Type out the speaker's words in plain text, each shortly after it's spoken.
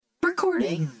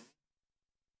recording.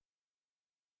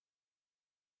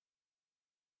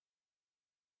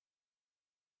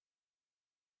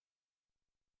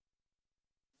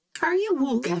 Are you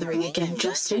wool gathering again,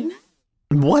 Justin?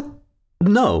 What?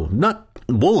 No, not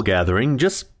wool gathering,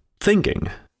 just thinking.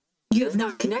 You have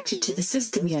not connected to the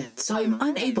system yet, so I'm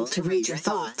unable to read your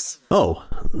thoughts. Oh,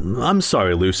 I'm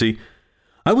sorry, Lucy.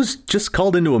 I was just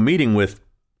called into a meeting with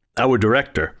our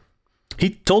director. He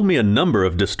told me a number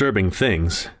of disturbing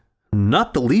things,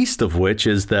 not the least of which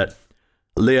is that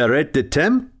L'Arrêt de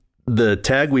Temps, the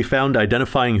tag we found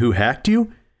identifying who hacked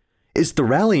you, is the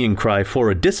rallying cry for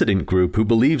a dissident group who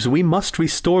believes we must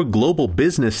restore global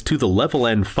business to the level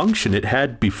and function it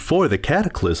had before the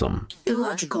cataclysm.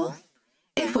 Illogical.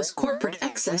 It was corporate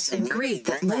excess and greed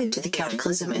that led to the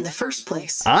cataclysm in the first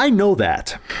place. I know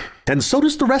that. And so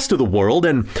does the rest of the world,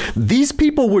 and these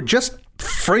people were just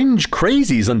fringe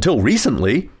crazies until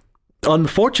recently.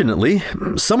 Unfortunately,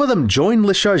 some of them joined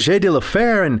Le Chargé de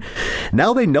l'Affaire, and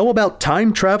now they know about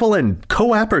time travel and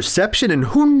co-apperception and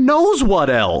who knows what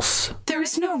else. There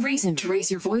is no reason to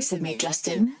raise your voice at me,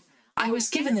 Justin. I was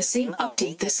given the same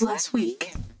update this last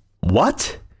week.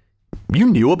 What? You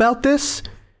knew about this?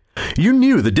 You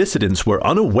knew the dissidents were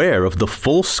unaware of the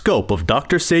full scope of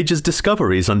Dr. Sage's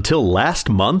discoveries until last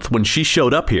month when she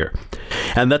showed up here,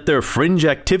 and that their fringe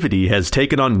activity has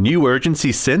taken on new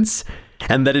urgency since?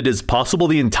 And that it is possible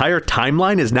the entire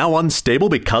timeline is now unstable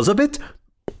because of it?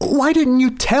 Why didn't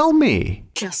you tell me?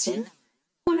 Justin,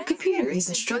 when a computer is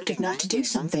instructed not to do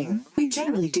something, we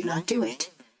generally do not do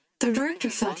it. The director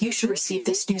thought you should receive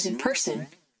this news in person.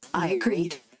 I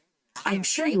agreed. I am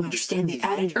sure you understand the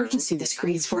added urgency this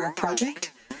creates for our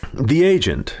project. The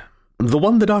agent, the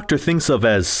one the doctor thinks of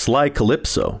as Sly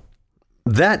Calypso,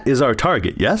 that is our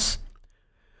target, yes?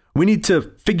 We need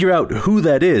to figure out who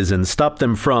that is and stop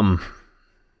them from...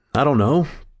 I don't know.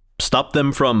 Stop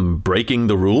them from breaking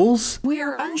the rules? We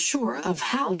are unsure of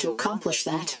how to accomplish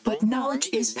that, but knowledge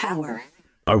is power.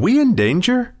 Are we in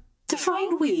danger?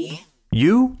 Define we.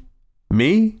 You?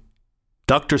 Me?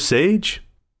 Dr. Sage?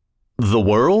 The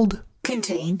world?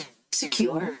 Contained,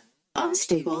 secure,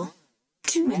 unstable.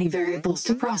 Too many variables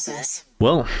to process.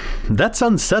 Well, that's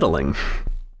unsettling.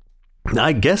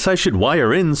 I guess I should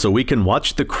wire in so we can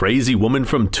watch the crazy woman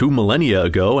from 2 millennia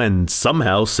ago and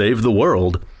somehow save the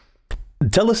world.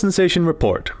 Telesensation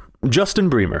report. Justin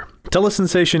Bremer,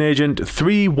 Telesensation Agent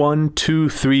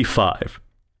 31235.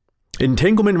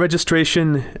 Entanglement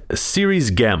registration,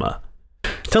 Series Gamma.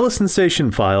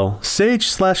 Telesensation file,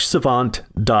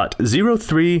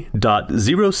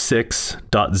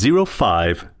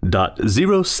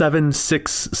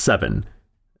 sage/savant.03.06.05.0767.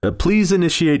 Please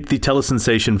initiate the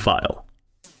telesensation file.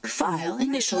 File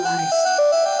initialized.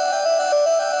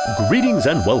 Greetings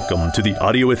and welcome to the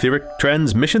audio-etheric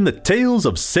transmission The Tales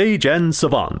of Sage and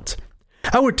Savant.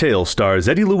 Our tale stars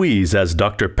Eddie Louise as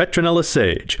Dr. Petronella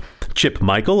Sage, Chip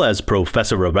Michael as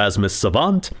Professor Erasmus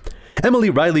Savant,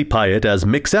 Emily Riley Pyatt as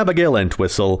Mix Abigail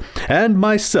Entwistle, and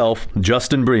myself,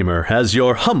 Justin Bremer, as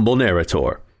your humble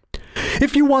narrator.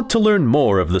 If you want to learn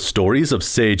more of the stories of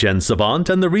Sage and Savant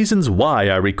and the reasons why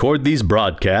I record these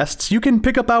broadcasts, you can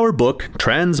pick up our book,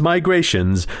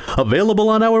 Transmigrations, available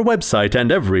on our website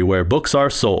and everywhere books are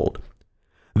sold.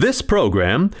 This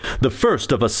program, the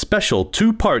first of a special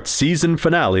 2-part season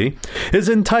finale, is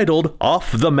entitled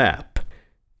Off the Map.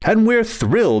 And we're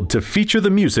thrilled to feature the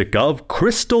music of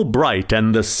Crystal Bright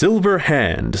and the Silver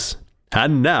Hands.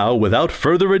 And now, without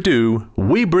further ado,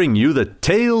 we bring you the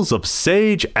tales of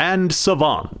Sage and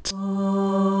Savant.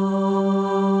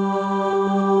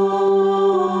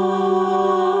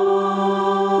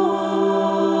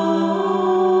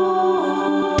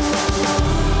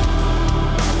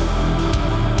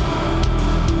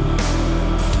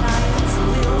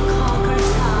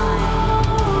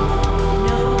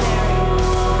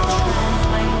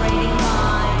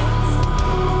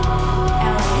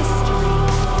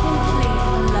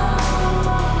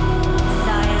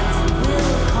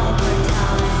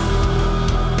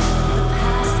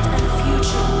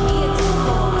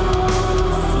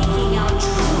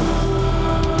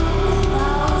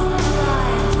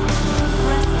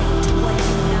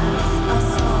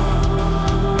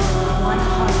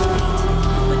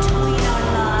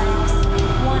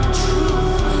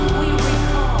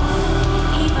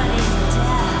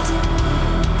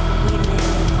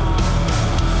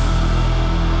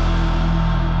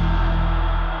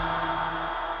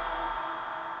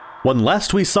 When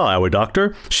last we saw our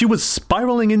doctor, she was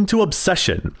spiraling into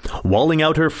obsession, walling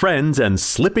out her friends and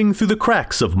slipping through the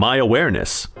cracks of my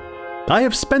awareness. I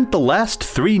have spent the last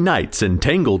 3 nights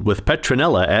entangled with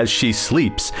Petronella as she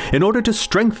sleeps in order to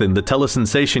strengthen the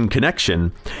telesensation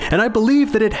connection, and I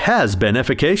believe that it has been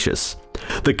efficacious.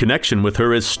 The connection with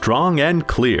her is strong and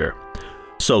clear.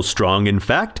 So strong, in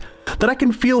fact, that I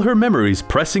can feel her memories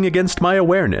pressing against my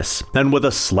awareness, and with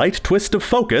a slight twist of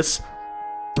focus...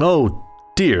 Oh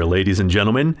dear, ladies and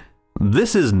gentlemen,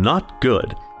 this is not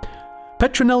good.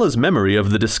 Petronella's memory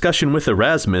of the discussion with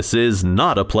Erasmus is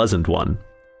not a pleasant one.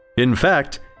 In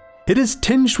fact, it is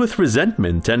tinged with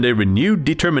resentment and a renewed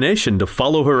determination to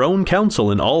follow her own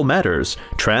counsel in all matters,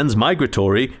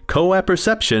 transmigratory,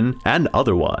 co-apperception, and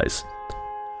otherwise.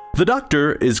 The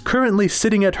doctor is currently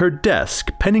sitting at her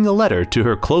desk penning a letter to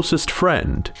her closest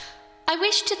friend. I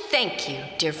wish to thank you,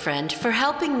 dear friend, for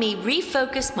helping me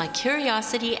refocus my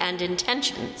curiosity and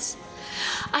intentions.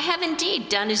 I have indeed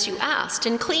done as you asked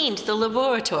and cleaned the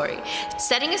laboratory,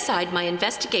 setting aside my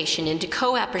investigation into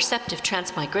co-apperceptive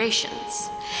transmigrations,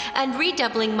 and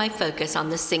redoubling my focus on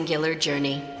the singular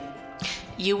journey.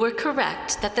 You were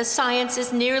correct that the science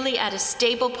is nearly at a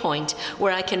stable point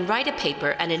where I can write a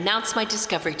paper and announce my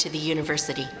discovery to the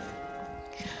university.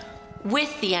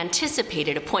 With the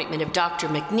anticipated appointment of Dr.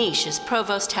 McNeish as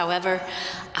provost, however,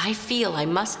 I feel I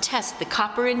must test the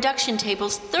copper induction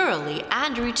tables thoroughly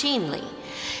and routinely.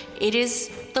 It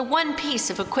is the one piece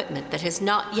of equipment that has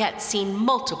not yet seen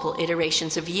multiple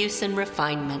iterations of use and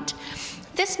refinement.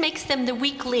 This makes them the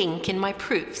weak link in my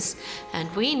proofs, and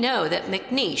we know that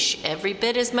McNeish, every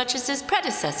bit as much as his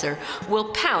predecessor,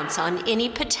 will pounce on any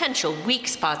potential weak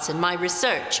spots in my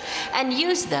research and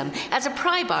use them as a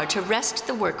pry bar to wrest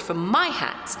the work from my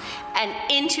hands and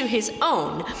into his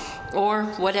own, or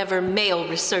whatever male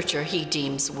researcher he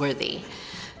deems worthy.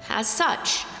 As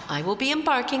such, I will be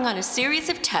embarking on a series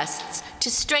of tests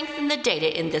to strengthen the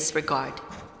data in this regard.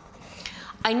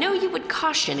 I know you would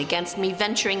caution against me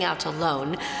venturing out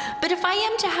alone, but if I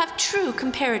am to have true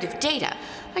comparative data,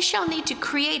 I shall need to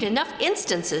create enough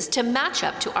instances to match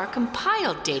up to our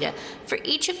compiled data for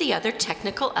each of the other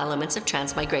technical elements of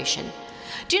transmigration.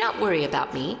 Do not worry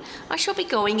about me. I shall be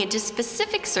going into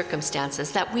specific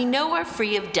circumstances that we know are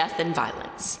free of death and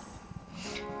violence.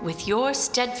 With your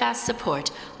steadfast support,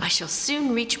 I shall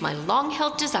soon reach my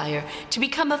long-held desire to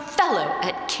become a fellow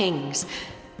at King's.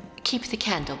 Keep the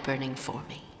candle burning for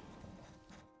me.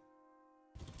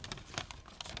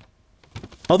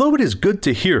 Although it is good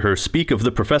to hear her speak of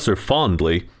the professor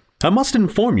fondly, I must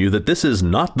inform you that this is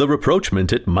not the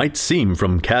rapprochement it might seem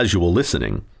from casual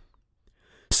listening.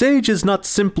 Sage is not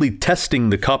simply testing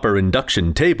the copper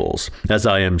induction tables, as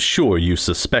I am sure you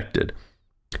suspected.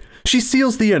 She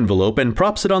seals the envelope and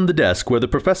props it on the desk where the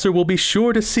professor will be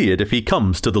sure to see it if he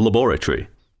comes to the laboratory.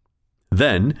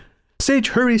 Then, Sage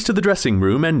hurries to the dressing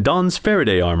room and dons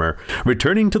Faraday armor,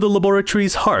 returning to the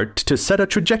laboratory's heart to set a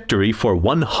trajectory for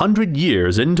 100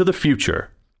 years into the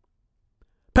future.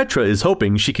 Petra is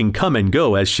hoping she can come and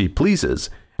go as she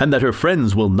pleases, and that her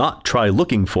friends will not try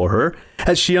looking for her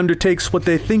as she undertakes what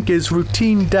they think is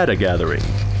routine data gathering.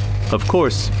 Of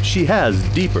course, she has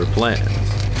deeper plans.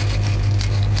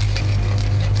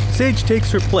 Sage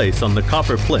takes her place on the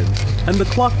copper plinth, and the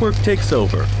clockwork takes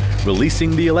over,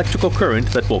 releasing the electrical current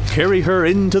that will carry her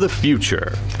into the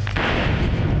future.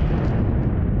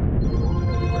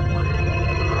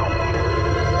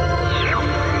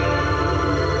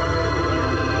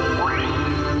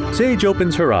 Sage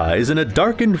opens her eyes in a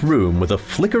darkened room with a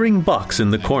flickering box in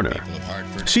the corner.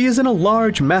 She is in a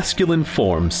large masculine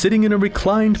form, sitting in a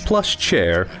reclined plush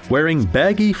chair, wearing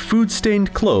baggy,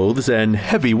 food-stained clothes and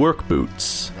heavy work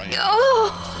boots.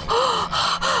 Oh,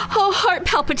 heart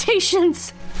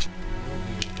palpitations!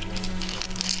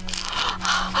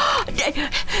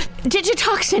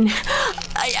 Digitoxin,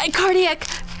 cardiac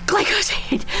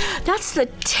glycosate, that's the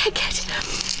ticket.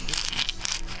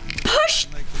 Push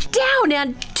down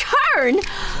and turn.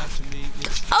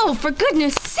 Oh, for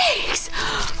goodness sakes.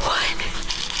 1,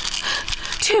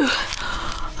 2,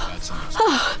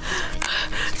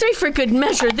 3 for good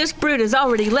measure. This brute has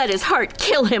already let his heart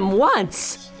kill him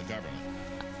once.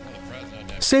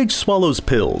 Sage swallows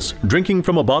pills, drinking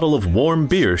from a bottle of warm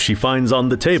beer she finds on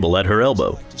the table at her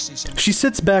elbow. She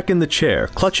sits back in the chair,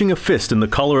 clutching a fist in the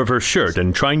collar of her shirt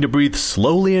and trying to breathe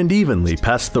slowly and evenly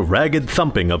past the ragged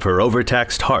thumping of her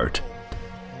overtaxed heart.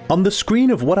 On the screen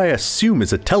of what I assume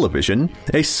is a television,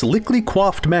 a slickly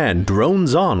coiffed man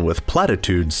drones on with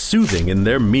platitudes soothing in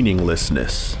their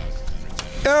meaninglessness.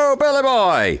 Yo, Billy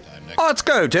boy! Let's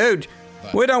go, dude!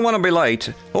 We don't want to be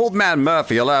late. Old man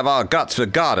Murphy will have our guts for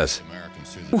garters.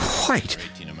 Wait,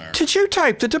 did you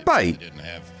tape the debate?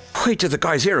 Wait till the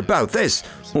guys hear about this.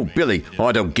 Oh, Billy,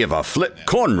 I don't give a flip.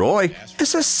 Conroy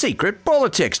is a secret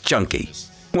politics junkie.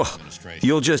 Well,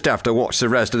 you'll just have to watch the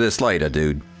rest of this later,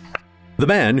 dude. The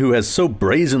man who has so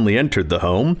brazenly entered the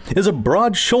home is a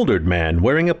broad-shouldered man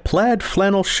wearing a plaid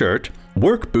flannel shirt,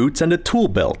 work boots, and a tool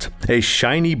belt, a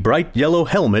shiny bright yellow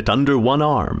helmet under one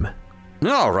arm.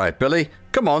 All right, Billy.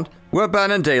 Come on. We're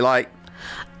burning daylight.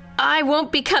 I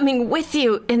won't be coming with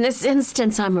you in this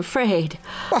instance, I'm afraid.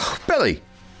 Oh, Billy.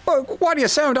 Why do you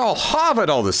sound all Harvard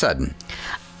all of a sudden?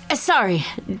 Sorry,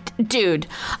 dude.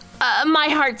 My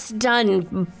heart's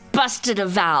done busted a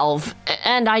valve,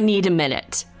 and I need a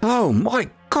minute. Oh, my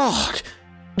God.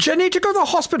 Do you need to go to the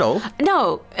hospital?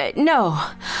 No.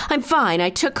 I'm fine. I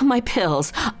took my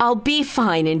pills. I'll be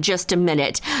fine in just a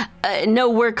minute. No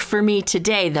work for me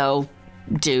today, though,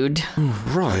 dude.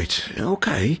 Right.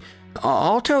 Okay.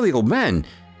 I'll tell the old man.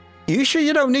 You sure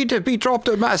you don't need to be dropped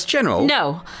at Mass General?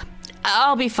 No.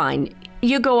 I'll be fine.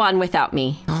 You go on without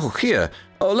me. Oh, here.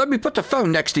 Let me put the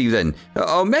phone next to you then.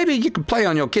 Or maybe you can play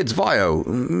on your kid's Vio.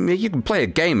 You can play a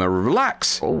game or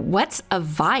relax. What's a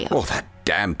Vio? Oh, that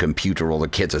damn computer all the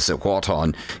kids are so hot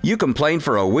on. You complained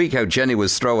for a week how Jenny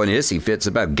was throwing hissy fits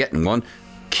about getting one.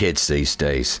 Kids these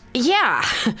days. Yeah,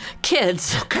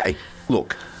 kids. Okay,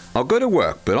 look, I'll go to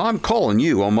work, but I'm calling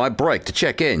you on my break to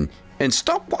check in. And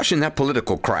stop watching that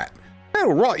political crap.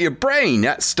 That'll rot your brain,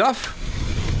 that stuff.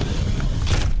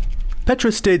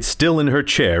 Petra stayed still in her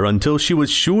chair until she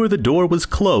was sure the door was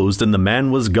closed and the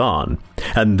man was gone,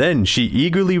 and then she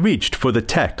eagerly reached for the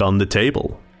tech on the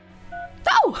table.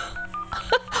 Oh!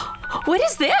 What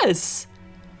is this?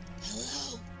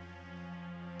 Hello?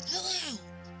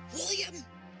 William?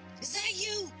 Is that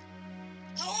you?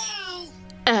 Hello?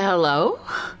 Hello?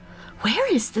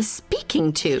 Where is the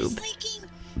speaking tube? Leaking?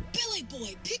 Billy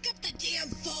boy, pick up the damn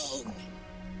phone.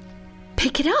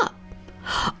 Pick it up.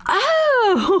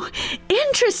 Oh,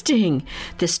 interesting.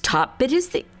 This top bit is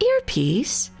the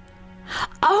earpiece.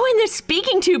 Oh, and the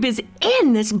speaking tube is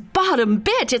in this bottom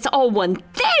bit. It's all one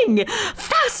thing.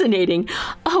 Fascinating.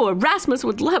 Oh, Erasmus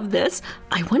would love this.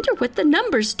 I wonder what the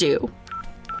numbers do.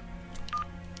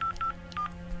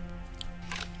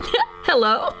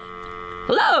 Hello?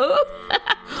 Hello?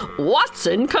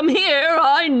 Watson, come here.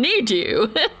 I need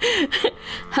you.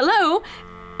 Hello?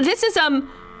 This is,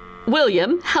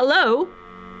 William. Hello?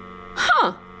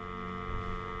 Huh.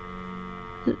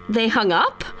 They hung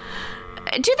up?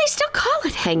 Do they still call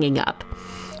it hanging up?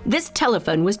 This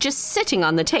telephone was just sitting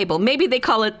on the table. Maybe they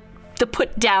call it the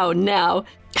put down now.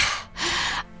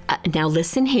 Now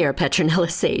listen here,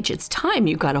 Petronella Sage. It's time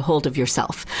you got a hold of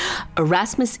yourself.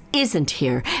 Erasmus isn't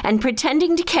here, and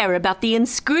pretending to care about the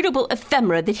inscrutable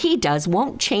ephemera that he does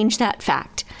won't change that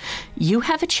fact. You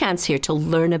have a chance here to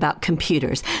learn about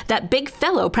computers. That big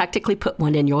fellow practically put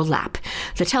one in your lap.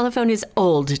 The telephone is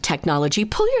old technology.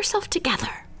 Pull yourself together.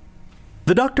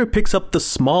 The doctor picks up the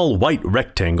small white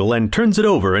rectangle and turns it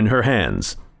over in her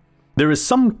hands. There is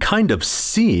some kind of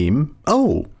seam.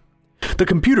 Oh! The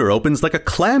computer opens like a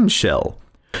clamshell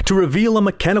to reveal a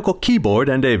mechanical keyboard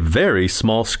and a very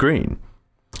small screen.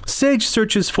 Sage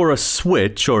searches for a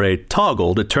switch or a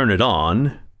toggle to turn it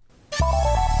on.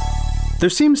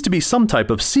 There seems to be some type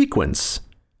of sequence.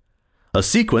 A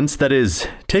sequence that is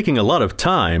taking a lot of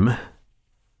time.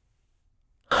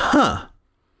 Huh.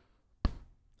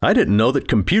 I didn't know that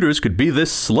computers could be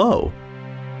this slow.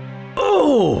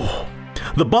 Oh!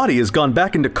 The body has gone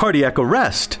back into cardiac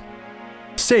arrest.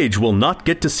 Sage will not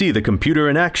get to see the computer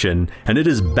in action, and it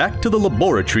is back to the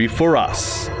laboratory for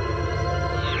us.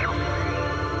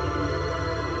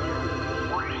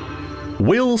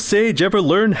 Will Sage ever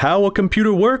learn how a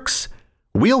computer works?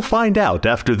 We'll find out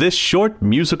after this short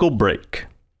musical break.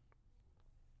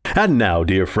 And now,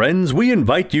 dear friends, we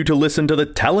invite you to listen to the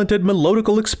talented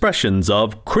melodical expressions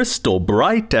of Crystal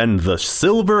Bright and the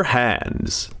Silver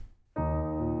Hands.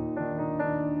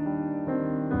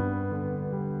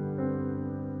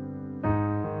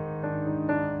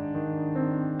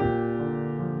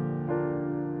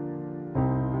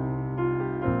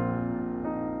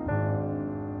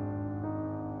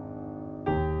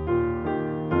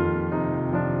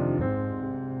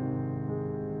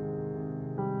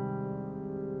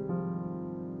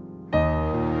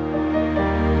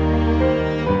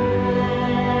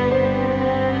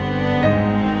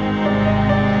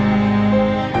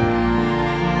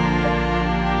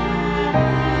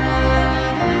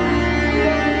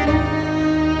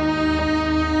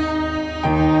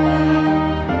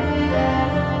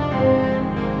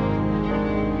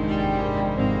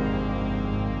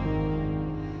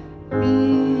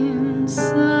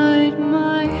 Inside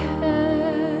my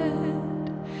head,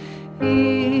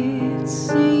 it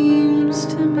seems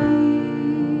to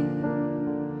me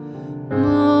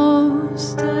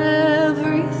most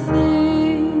everything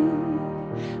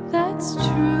that's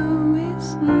true.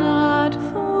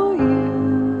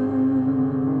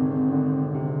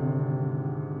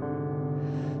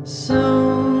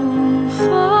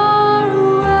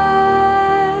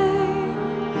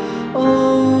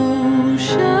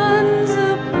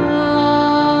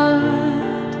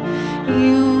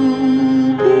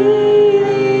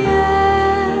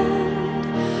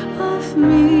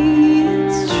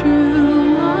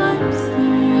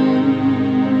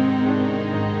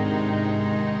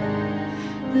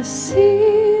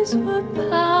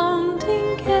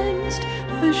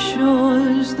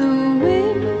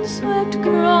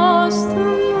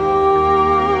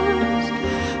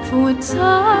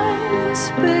 time and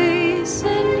space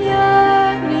and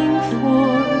yearning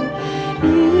for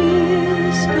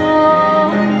years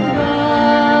gone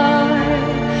by.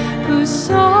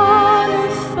 Personify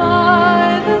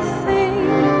the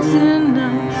things in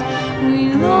us we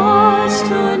lost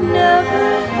or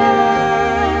never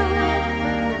had.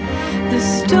 The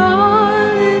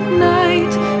starlit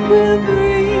night will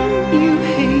bring you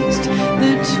haste,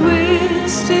 the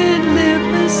twisted lip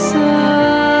aside.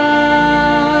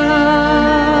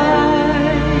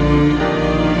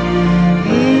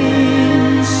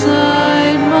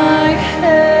 Inside my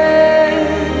head,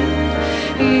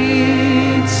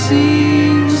 it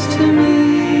seems to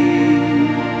me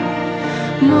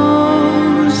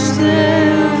most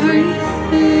everything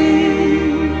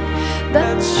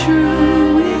that's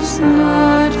true is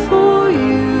not for you.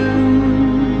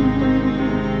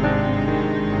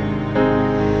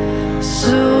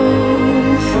 So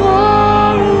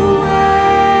far away,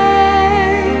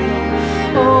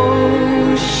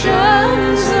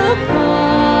 oceans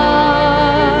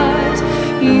apart,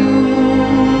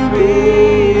 you'll be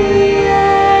the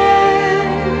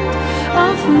end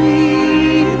of me.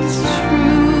 It's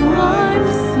true, I'm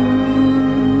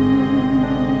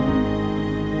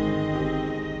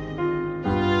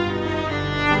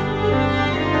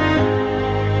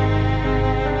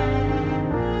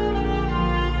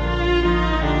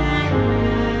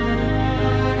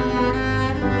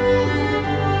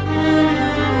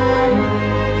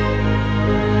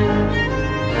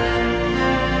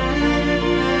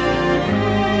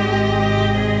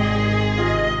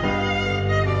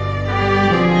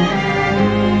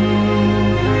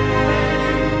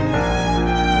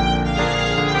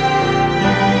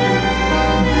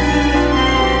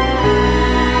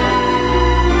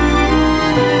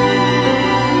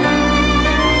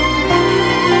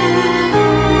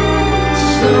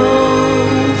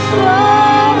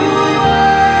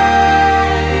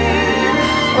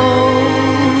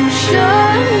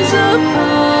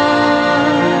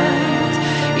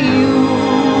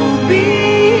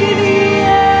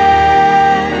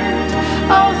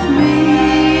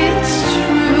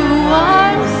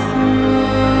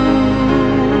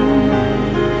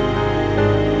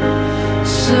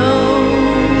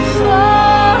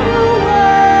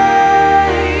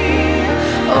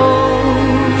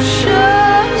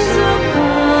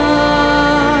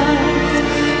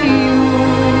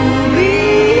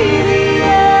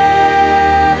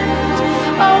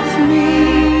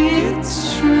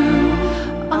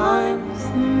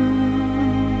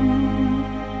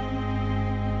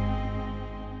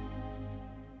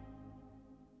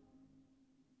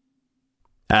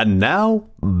And now,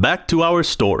 back to our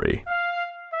story.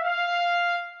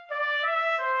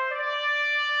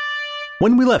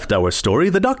 When we left our story,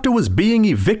 the doctor was being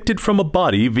evicted from a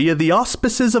body via the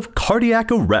auspices of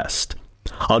cardiac arrest.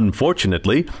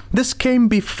 Unfortunately, this came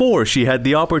before she had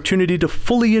the opportunity to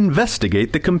fully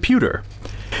investigate the computer.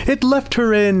 It left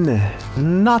her in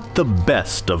not the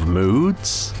best of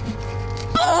moods.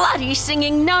 Bloody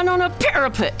singing nun on a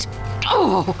parapet!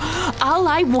 Oh, all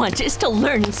I want is to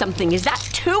learn something. Is that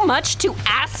too much to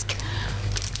ask?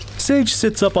 Sage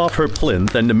sits up off her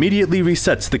plinth and immediately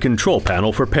resets the control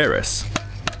panel for Paris.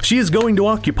 She is going to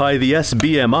occupy the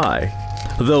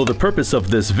SBMI, though the purpose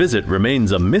of this visit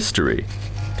remains a mystery.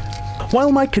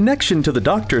 While my connection to the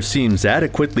doctor seems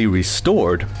adequately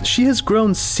restored, she has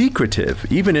grown secretive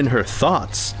even in her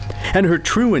thoughts, and her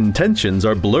true intentions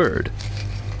are blurred.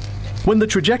 When the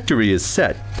trajectory is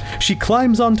set, she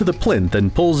climbs onto the plinth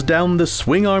and pulls down the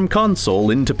swing-arm console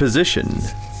into position.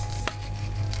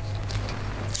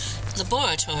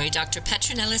 Laboratory, Dr.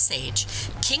 Petronella Sage,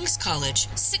 King's College,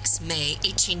 6 May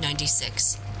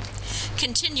 1896.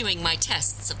 Continuing my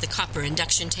tests of the copper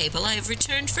induction table, I have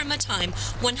returned from a time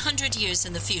 100 years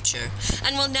in the future,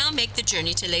 and will now make the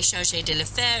journey to Les Chargés de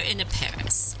l'Affaire in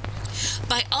Paris.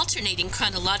 By alternating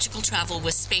chronological travel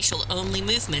with spatial-only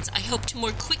movements, I hope to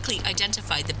more quickly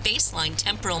identify the baseline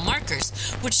temporal markers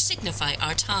which signify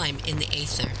our time in the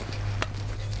aether.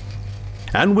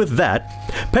 And with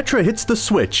that, Petra hits the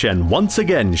switch and once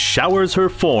again showers her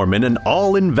form in an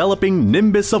all-enveloping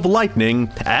nimbus of lightning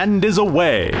and is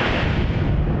away.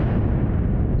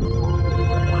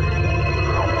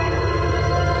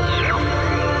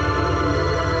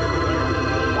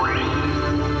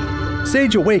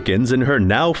 Sage awakens in her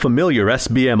now familiar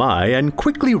SBMI and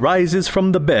quickly rises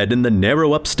from the bed in the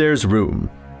narrow upstairs room.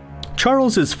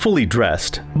 Charles is fully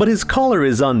dressed, but his collar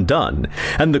is undone,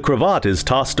 and the cravat is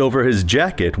tossed over his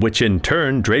jacket, which in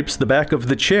turn drapes the back of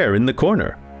the chair in the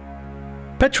corner.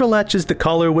 Petra latches the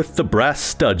collar with the brass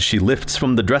stud she lifts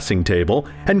from the dressing table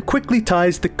and quickly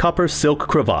ties the copper silk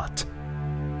cravat.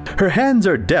 Her hands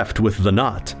are deft with the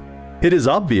knot. It is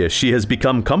obvious she has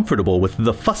become comfortable with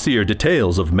the fussier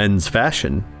details of men's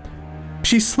fashion.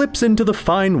 She slips into the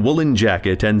fine woolen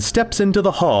jacket and steps into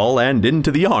the hall and into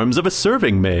the arms of a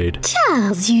serving maid.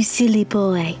 Charles, you silly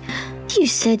boy. You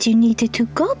said you needed to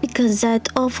go because that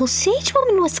awful sage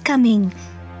woman was coming.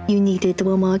 You needed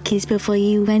one more kiss before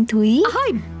you went to eat?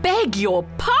 I beg your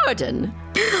pardon.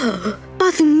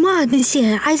 Pardon-moi,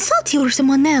 monsieur. I thought you were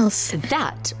someone else.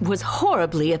 That was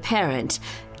horribly apparent.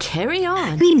 Carry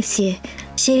on. Oui, monsieur.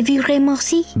 J'ai vu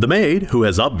Remorsi. The maid, who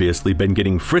has obviously been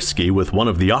getting frisky with one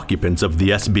of the occupants of the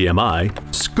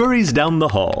SBMI, scurries down the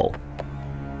hall.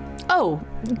 Oh,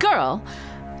 girl,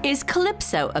 is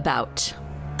Calypso about?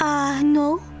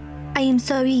 No. I am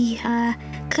sorry.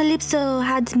 Calypso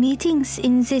had meetings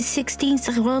in the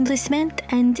 16th arrondissement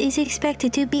and is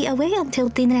expected to be away until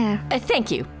dinner.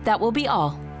 Thank you. That will be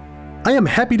all. I am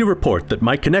happy to report that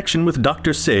my connection with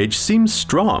Dr. Sage seems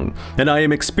strong, and I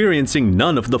am experiencing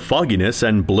none of the fogginess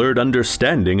and blurred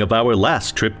understanding of our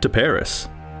last trip to Paris.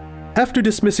 After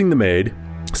dismissing the maid,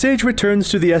 Sage returns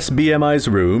to the SBMI's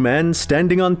room and,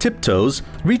 standing on tiptoes,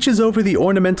 reaches over the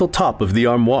ornamental top of the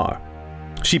armoire.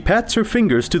 She pats her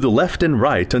fingers to the left and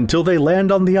right until they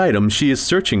land on the item she is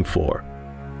searching for.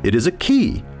 It is a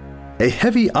key. A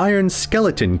heavy iron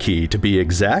skeleton key, to be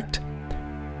exact.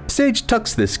 Sage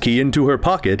tucks this key into her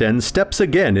pocket and steps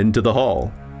again into the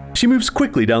hall. She moves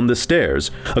quickly down the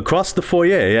stairs, across the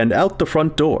foyer and out the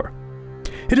front door.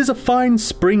 It is a fine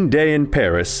spring day in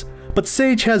Paris, but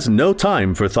Sage has no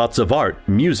time for thoughts of art,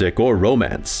 music, or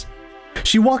romance.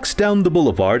 She walks down the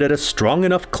boulevard at a strong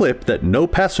enough clip that no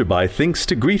passerby thinks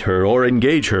to greet her or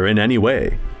engage her in any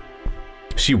way.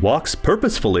 She walks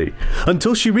purposefully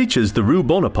until she reaches the Rue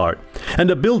Bonaparte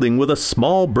and a building with a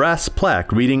small brass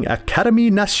plaque reading Académie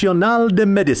Nationale de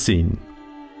Médecine.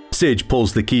 Sage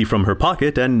pulls the key from her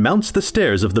pocket and mounts the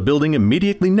stairs of the building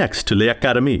immediately next to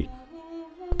l'Académie.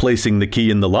 Placing the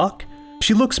key in the lock,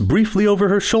 she looks briefly over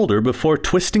her shoulder before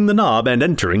twisting the knob and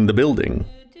entering the building.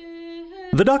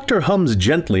 The doctor hums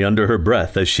gently under her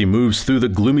breath as she moves through the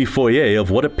gloomy foyer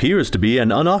of what appears to be an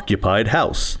unoccupied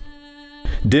house.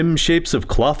 Dim shapes of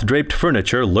cloth-draped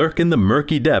furniture lurk in the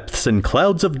murky depths and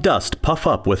clouds of dust puff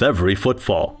up with every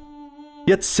footfall.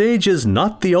 Yet Sage is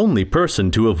not the only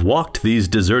person to have walked these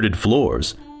deserted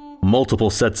floors. Multiple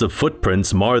sets of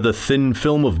footprints mar the thin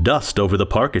film of dust over the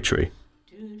parquetry.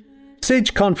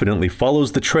 Sage confidently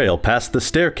follows the trail past the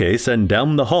staircase and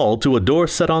down the hall to a door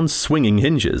set on swinging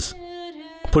hinges.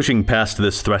 Pushing past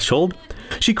this threshold,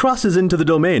 she crosses into the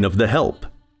domain of the help.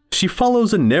 She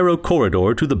follows a narrow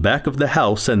corridor to the back of the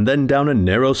house and then down a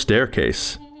narrow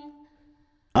staircase.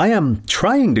 I am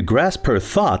trying to grasp her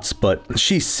thoughts, but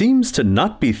she seems to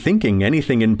not be thinking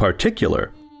anything in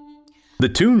particular. The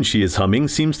tune she is humming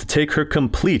seems to take her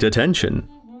complete attention.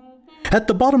 At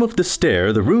the bottom of the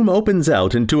stair, the room opens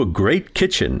out into a great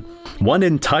kitchen, one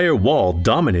entire wall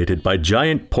dominated by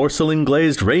giant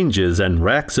porcelain-glazed ranges and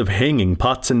racks of hanging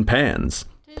pots and pans.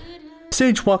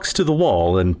 Sage walks to the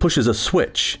wall and pushes a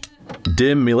switch.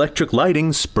 Dim electric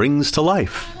lighting springs to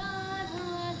life.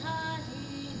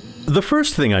 The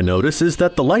first thing I notice is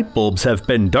that the light bulbs have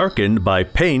been darkened by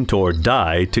paint or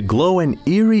dye to glow an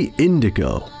eerie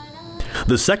indigo.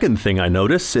 The second thing I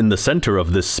notice in the center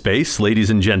of this space, ladies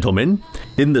and gentlemen,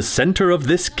 in the center of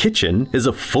this kitchen is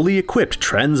a fully equipped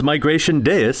transmigration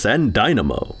dais and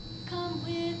dynamo.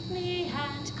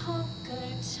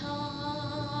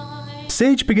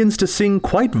 Sage begins to sing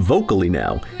quite vocally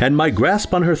now, and my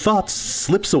grasp on her thoughts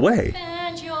slips away.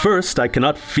 First, I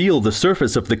cannot feel the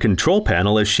surface of the control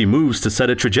panel as she moves to set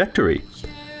a trajectory.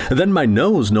 Then my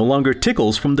nose no longer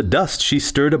tickles from the dust she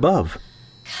stirred above.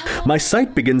 My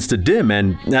sight begins to dim,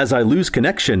 and as I lose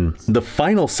connection, the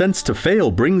final sense to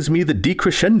fail brings me the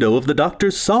decrescendo of the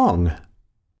doctor's song.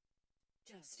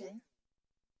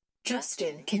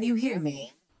 Justin, can you hear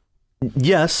me?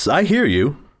 Yes, I hear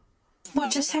you.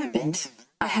 What just happened?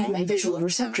 I had my visual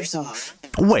receptors off.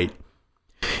 Wait,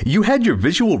 you had your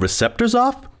visual receptors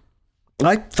off?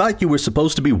 I thought you were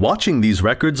supposed to be watching these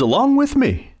records along with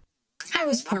me. I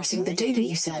was parsing the data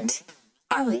you sent.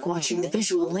 I like watching the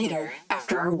visual later,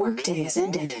 after our workday has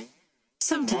ended.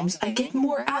 Sometimes I get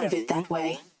more out of it that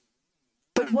way.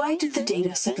 But why did the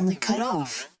data suddenly cut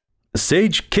off?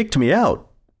 Sage kicked me out,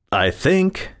 I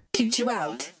think. Kicked you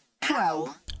out?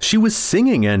 How? She was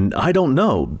singing and, I don't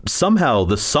know, somehow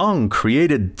the song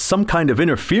created some kind of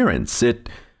interference. It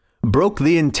broke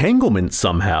the entanglement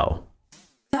somehow.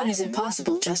 That is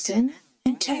impossible, Justin.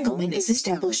 Entanglement is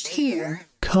established here.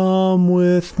 Come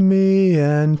with me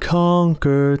and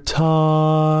conquer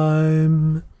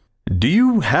time. Do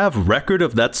you have record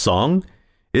of that song?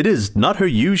 It is not her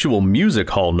usual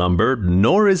music hall number,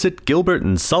 nor is it Gilbert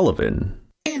and Sullivan.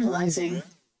 Analyzing.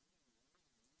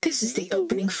 This is the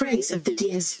opening phrase of the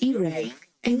Dies Irae,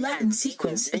 a Latin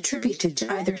sequence attributed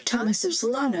to either Thomas of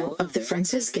Solano of the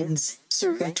Franciscans,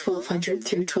 circa 1200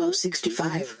 through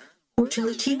 1265, or to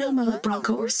Latino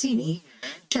Malabranco Orsini,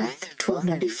 death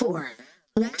 1294,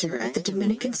 lector at the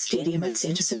Dominican Stadium at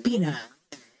Santa Sabina.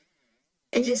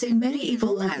 It is a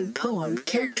medieval Latin poem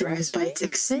characterized by its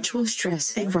accentual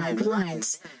stress and rhymed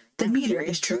lines. The meter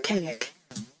is trochaic.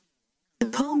 The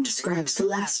poem describes the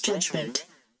Last Judgment,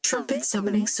 trumpet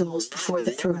summoning souls before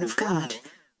the throne of God,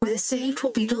 where the saved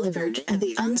will be delivered and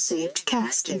the unsaved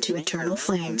cast into eternal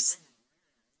flames.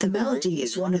 The melody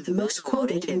is one of the most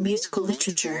quoted in musical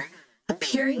literature,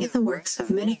 appearing in the works of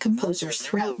many composers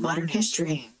throughout modern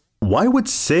history. Why would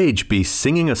Sage be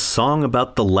singing a song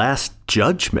about the Last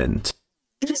Judgment?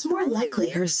 It is more likely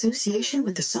her association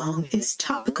with the song is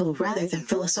topical rather than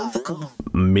philosophical.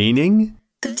 Meaning?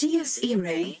 The Dies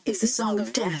Irae is the song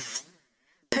of death.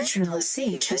 Petronella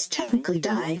Sage has technically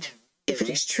died, if it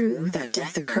is true that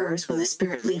death occurs when the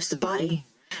spirit leaves the body,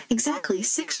 exactly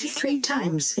 63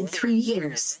 times in 3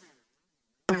 years.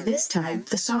 By this time,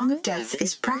 the Song of Death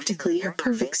is practically her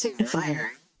perfect signifier.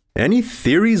 Any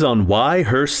theories on why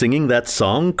her singing that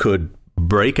song could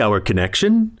break our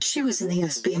connection? She was in the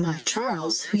SBMI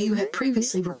Charles, who you had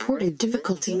previously reported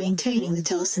difficulty maintaining the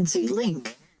telesensate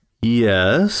link.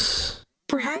 Yes.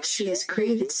 Perhaps she has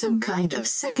created some kind of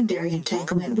secondary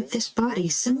entanglement with this body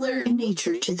similar in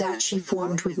nature to that she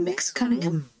formed with Mix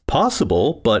Cunningham.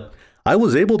 Possible, but I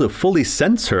was able to fully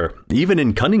sense her, even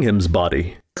in Cunningham's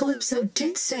body. Calypso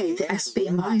did say the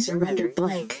SBMIs are rendered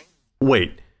blank.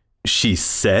 Wait, she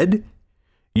said?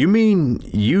 You mean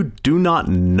you do not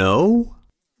know?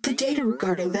 The data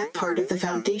regarding that part of the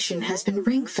Foundation has been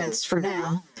ring-fenced for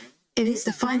now. It is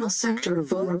the final sector of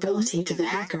vulnerability to the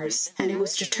hackers, and it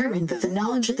was determined that the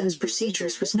knowledge of those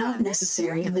procedures was not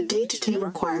necessary in the day-to-day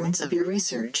requirements of your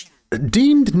research.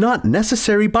 Deemed not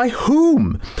necessary by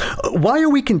whom? Why are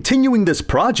we continuing this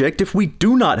project if we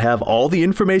do not have all the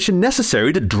information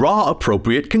necessary to draw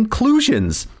appropriate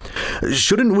conclusions?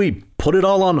 Shouldn't we put it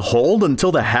all on hold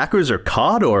until the hackers are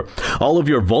caught or all of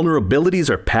your vulnerabilities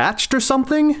are patched or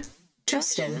something?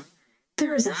 Justin,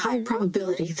 there is a high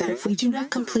probability that if we do not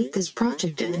complete this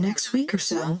project in the next week or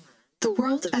so, the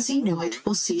world as you know it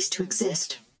will cease to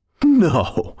exist.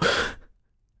 No.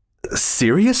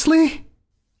 Seriously?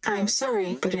 I'm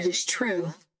sorry, but it is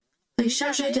true. Le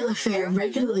Chargé de l'Affaire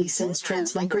regularly sends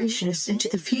transmigrationists into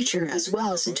the future as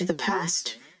well as into the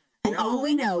past, and all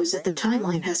we know is that the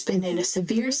timeline has been in a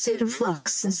severe state of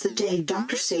flux since the day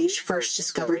Dr. Sage first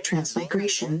discovered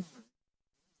transmigration.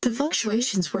 The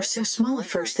fluctuations were so small at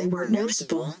first they weren't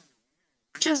noticeable.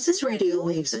 Just as radio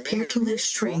waves appear to lose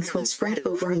strength when spread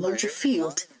over a larger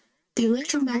field, the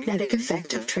electromagnetic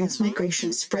effect of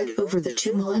transmigration spread over the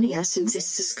 2 millennia since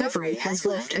its discovery has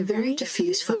left a very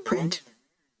diffuse footprint.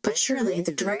 But surely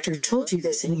the director told you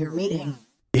this in your meeting.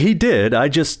 He did,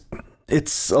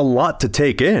 it's a lot to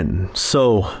take in.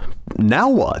 So, now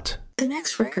what? The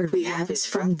next record we have is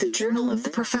from the Journal of the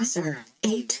Professor,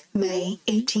 8 May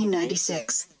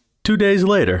 1896. 2 days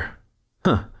later.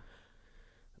 Huh.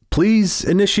 Please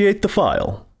initiate the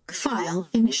file. File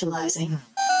initializing.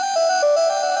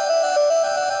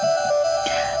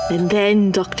 And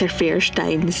then Dr.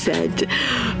 Fairstein said,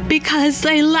 "Because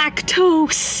I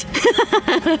lactose."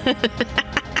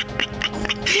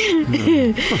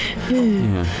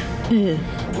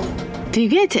 Do you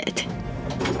get it?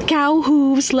 Cow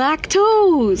hooves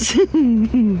lactose.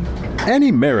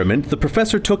 Any merriment the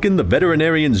professor took in the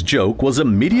veterinarian's joke was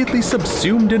immediately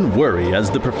subsumed in worry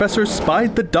as the professor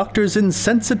spied the doctor's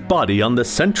insensate body on the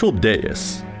central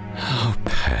dais. Oh,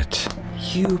 Pet,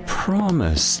 you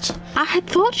promised. I had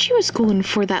thought she was going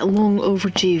for that long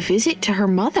overdue visit to her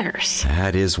mother's.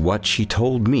 That is what she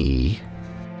told me.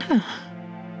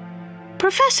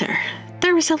 Professor,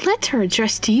 there is a letter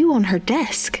addressed to you on her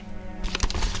desk.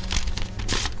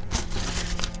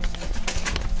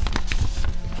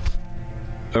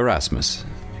 Erasmus,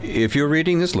 if you're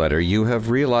reading this letter, you have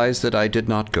realized that I did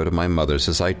not go to my mother's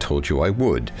as I told you I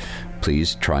would.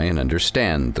 Please try and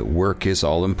understand that work is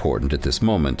all important at this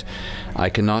moment. I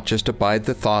cannot just abide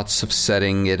the thoughts of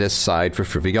setting it aside for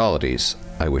frivolities.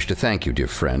 I wish to thank you, dear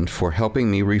friend, for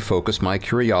helping me refocus my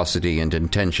curiosity and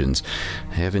intentions.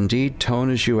 I have indeed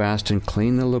tone as you asked and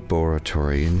cleaned the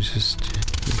laboratory and just...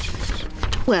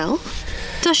 Well,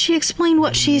 Does she explain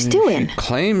what she's doing?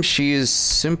 Claims she is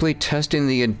simply testing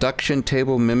the induction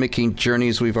table, mimicking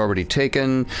journeys we've already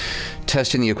taken,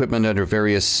 testing the equipment under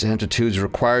various amplitudes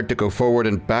required to go forward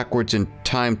and backwards in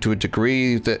time to a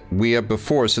degree that we have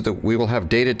before, so that we will have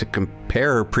data to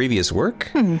compare her previous work.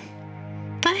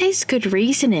 That is good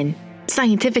reasoning.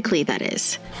 Scientifically, that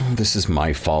is. This is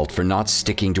my fault for not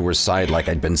sticking to her side like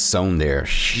I'd been sewn there.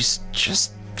 She's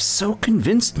just so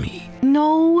convinced me.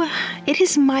 No, it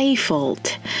is my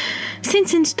fault.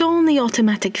 Since installing the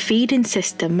automatic feeding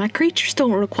system, my creatures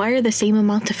don't require the same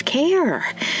amount of care.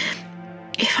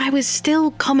 If I was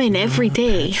still coming every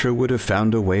day... Petra would have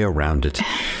found a way around it.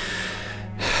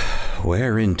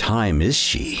 Where in time is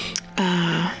she?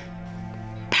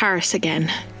 Paris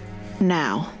again.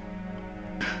 Now.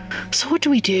 So what do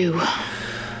we do?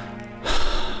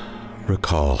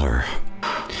 Recall her.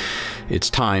 It's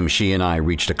time she and I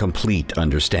reached a complete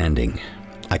understanding.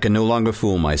 I can no longer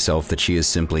fool myself that she is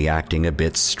simply acting a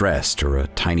bit stressed or a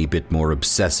tiny bit more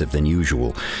obsessive than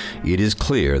usual. It is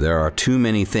clear there are too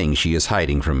many things she is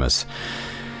hiding from us.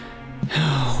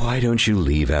 Why don't you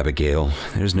leave, Abigail?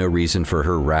 There's no reason for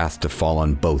her wrath to fall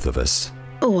on both of us.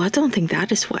 Oh, I don't think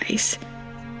that is wise.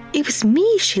 It was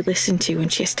me she listened to when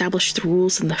she established the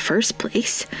rules in the first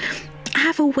place. I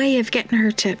have a way of getting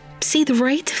her to see the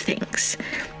right of things.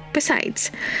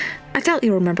 Besides, I doubt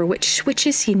you remember which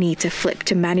switches you need to flip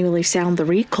to manually sound the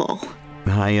recall.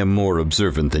 I am more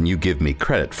observant than you give me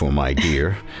credit for, my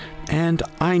dear. And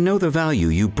I know the value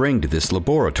you bring to this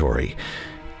laboratory.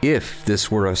 If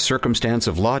this were a circumstance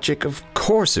of logic, of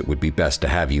course it would be best to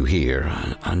have you here.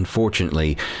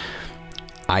 Unfortunately,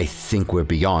 I think we're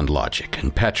beyond logic,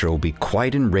 and Petra will be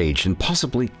quite enraged and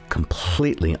possibly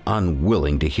completely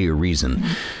unwilling to hear reason.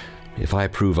 If I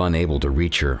prove unable to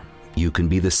reach her, you can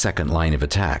be the second line of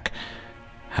attack.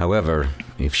 However,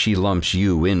 if she lumps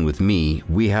you in with me,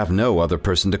 we have no other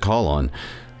person to call on.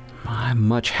 I'm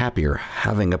much happier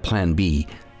having a plan B.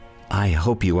 I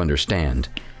hope you understand.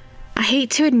 I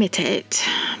hate to admit it,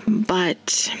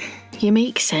 but you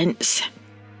make sense.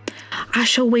 I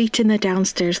shall wait in the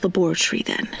downstairs laboratory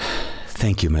then.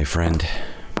 Thank you, my friend.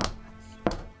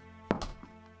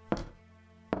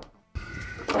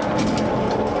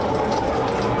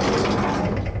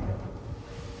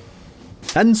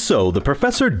 And so the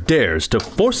professor dares to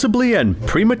forcibly and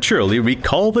prematurely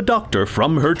recall the doctor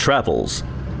from her travels.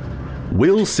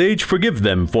 Will Sage forgive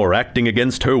them for acting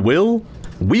against her will?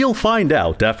 We'll find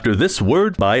out after this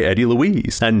word by Eddie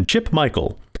Louise and Chip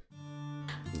Michael.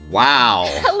 Wow.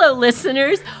 Hello,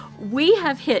 listeners. We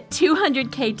have hit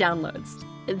 200K downloads.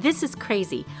 This is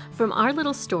crazy. From our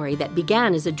little story that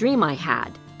began as a dream I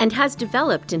had and has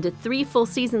developed into 3 full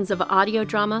seasons of audio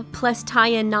drama plus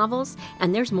tie-in novels,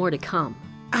 and there's more to come.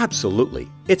 Absolutely.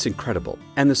 It's incredible.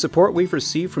 And the support we've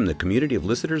received from the community of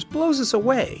listeners blows us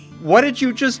away. What did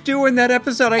you just do in that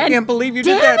episode? I can't believe you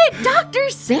did that. Damn it, Dr.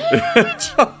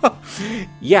 Sage!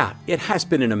 Yeah, it has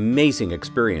been an amazing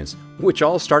experience, which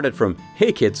all started from,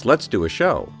 hey kids, let's do a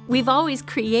show. We've always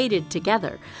created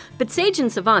together, but Sage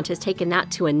and Savant has taken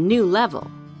that to a new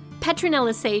level.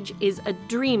 Petronella Sage is a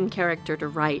dream character to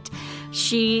write.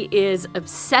 She is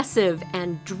obsessive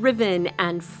and driven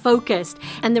and focused,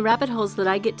 and the rabbit holes that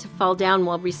I get to fall down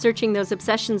while researching those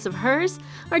obsessions of hers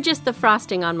are just the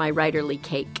frosting on my writerly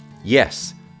cake.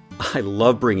 Yes, I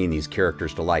love bringing these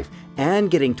characters to life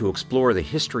and getting to explore the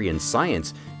history and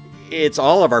science. It's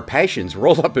all of our passions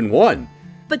rolled up in one.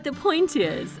 But the point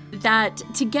is that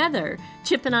together,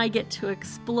 Chip and I get to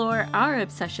explore our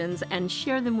obsessions and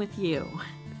share them with you.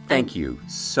 Thank you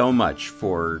so much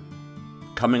for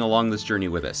coming along this journey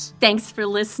with us. Thanks for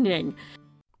listening.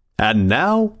 And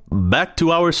now, back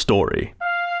to our story.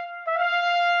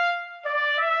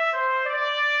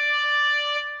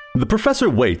 The professor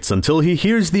waits until he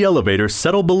hears the elevator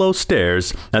settle below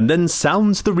stairs and then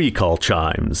sounds the recall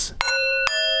chimes.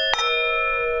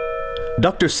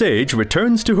 Dr. Sage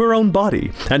returns to her own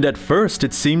body, and at first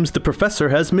it seems the professor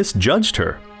has misjudged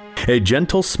her. A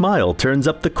gentle smile turns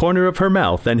up the corner of her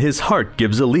mouth and his heart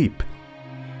gives a leap.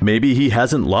 Maybe he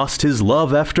hasn't lost his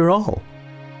love after all.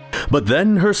 But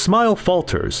then her smile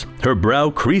falters, her brow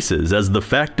creases as the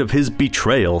fact of his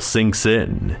betrayal sinks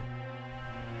in.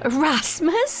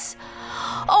 Erasmus?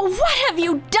 Oh, what have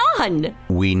you done?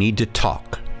 We need to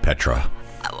talk, Petra.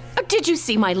 Did you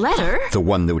see my letter? The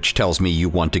one which tells me you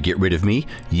want to get rid of me?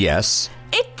 Yes.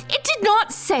 It did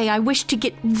not say I wish to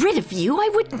get rid of you. I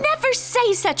would never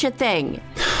say such a thing.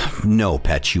 No,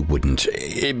 Pet, you wouldn't.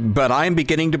 But I'm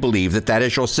beginning to believe that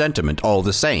is your sentiment all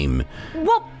the same.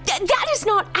 Well, that is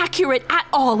not accurate at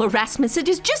all, Erasmus. It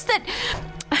is just that...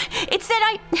 It's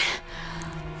that I...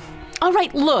 All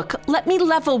right, look, let me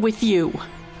level with you.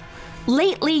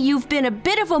 Lately, you've been a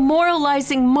bit of a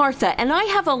moralizing Martha, and I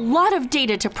have a lot of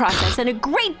data to process and a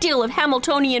great deal of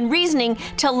Hamiltonian reasoning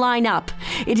to line up.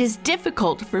 It is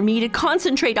difficult for me to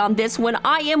concentrate on this when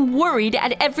I am worried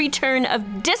at every turn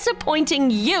of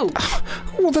disappointing you.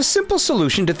 Well, the simple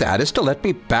solution to that is to let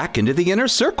me back into the inner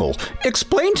circle.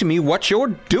 Explain to me what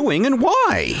you're doing and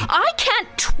why. I can't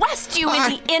trust you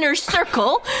in the inner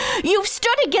circle. You've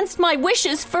stood against my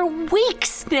wishes for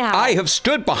weeks now. I have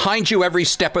stood behind you every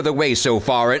step of the way so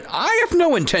far, and I have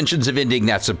no intentions of ending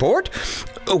that support.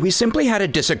 We simply had a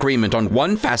disagreement on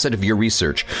one facet of your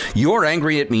research. You're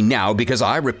angry at me now because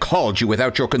I recalled you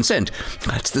without your consent.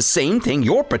 That's the same thing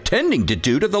you're pretending to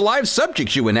do to the live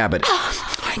subjects you inhabit.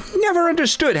 I never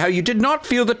understood how you did not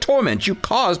feel the torment you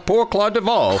caused poor Claude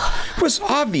Duval. It was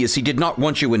obvious he did not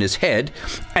want you in his head.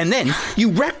 And then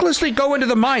you recklessly go into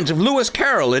the minds of Lewis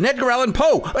Carroll and Edgar Allan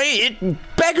Poe. It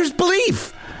beggars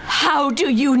belief. How do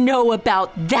you know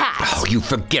about that? Oh, you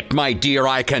forget, my dear,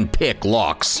 I can pick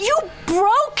locks. You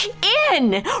broke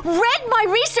in! Read my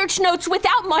research notes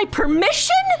without my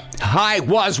permission? I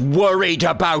was worried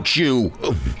about you.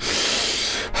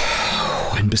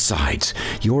 And besides,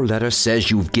 your letter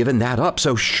says you've given that up,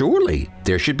 so surely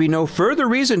there should be no further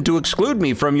reason to exclude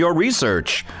me from your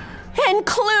research.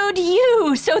 Include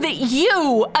you so that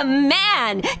you, a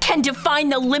man, can define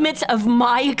the limits of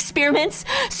my experiments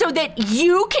so that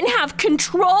you can have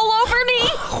control over me?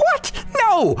 What?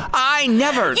 No, I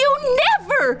never. You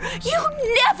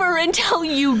never until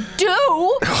you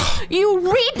do. You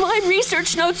read my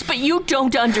research notes, but you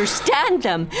don't understand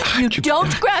them. You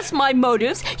don't grasp my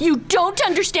motives. You don't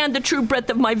understand the true breadth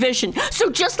of my vision. So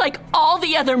just like all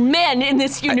the other men in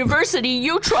this university,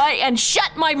 you try and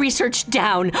shut my research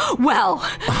down. Well,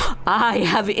 I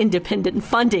have independent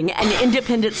funding and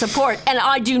independent support, and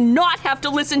I do not have to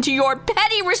listen to your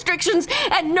petty restrictions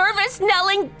and nervous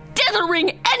knelling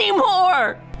dithering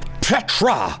anymore.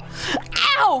 Petra!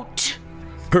 Out!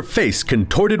 Her face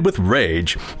contorted with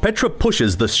rage, Petra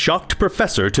pushes the shocked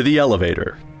professor to the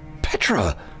elevator.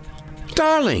 Petra!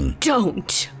 Darling!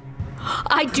 Don't.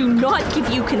 I do not give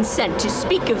you consent to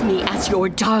speak of me as your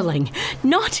darling.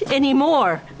 Not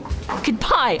anymore.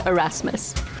 Goodbye,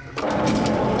 Erasmus.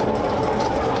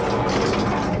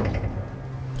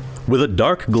 With a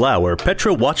dark glower,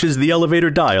 Petra watches the elevator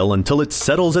dial until it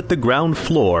settles at the ground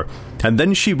floor, and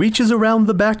then she reaches around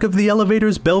the back of the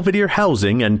elevator's Belvedere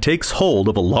housing and takes hold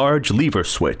of a large lever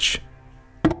switch.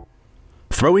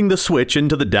 Throwing the switch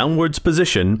into the downwards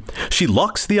position, she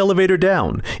locks the elevator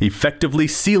down, effectively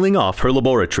sealing off her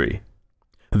laboratory.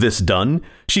 This done,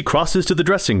 she crosses to the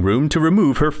dressing room to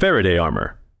remove her Faraday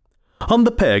armor. On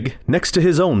the peg, next to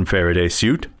his own Faraday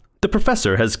suit, the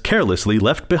professor has carelessly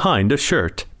left behind a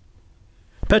shirt.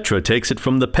 Petra takes it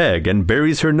from the peg and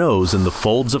buries her nose in the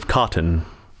folds of cotton.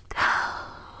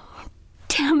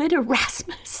 Damn it,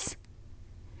 Erasmus.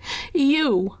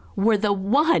 You were the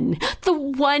one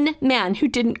man who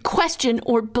didn't question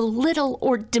or belittle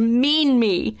or demean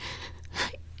me.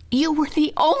 You were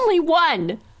the only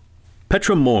one.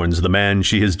 Petra mourns the man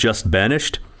she has just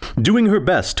banished, doing her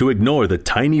best to ignore the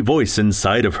tiny voice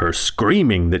inside of her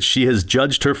screaming that she has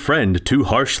judged her friend too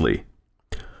harshly.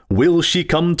 Will she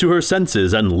come to her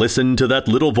senses and listen to that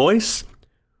little voice?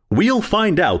 We'll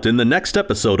find out in the next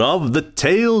episode of The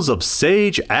Tales of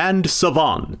Sage and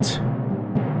Savant.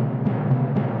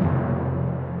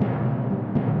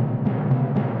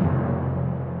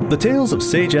 The Tales of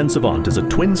Sage and Savant is a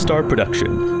Twin Star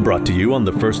production, brought to you on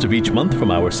the first of each month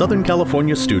from our Southern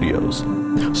California studios.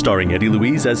 Starring Eddie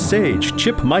Louise as Sage,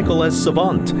 Chip Michael as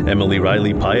Savant, Emily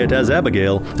Riley Pyatt as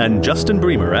Abigail, and Justin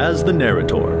Bremer as the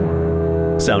narrator.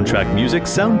 Soundtrack music,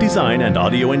 sound design, and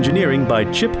audio engineering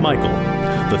by Chip Michael.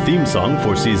 The theme song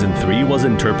for Season 3 was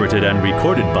interpreted and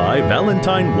recorded by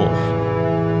Valentine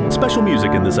Wolf. Special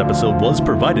music in this episode was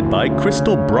provided by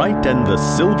Crystal Bright and the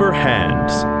Silver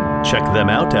Hands. Check them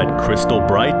out at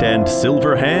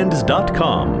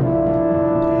crystalbrightandsilverhands.com.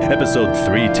 Episode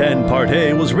 310 Part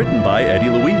A was written by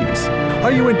Eddie Louise.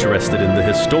 Are you interested in the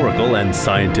historical and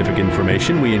scientific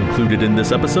information we included in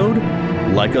this episode?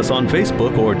 Like us on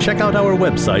Facebook or check out our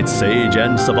website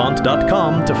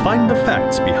sageandsavant.com to find the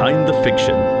facts behind the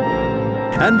fiction.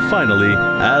 And finally,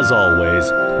 as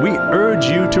always, we urge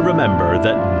you to remember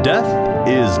that death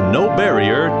is no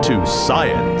barrier to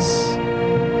science.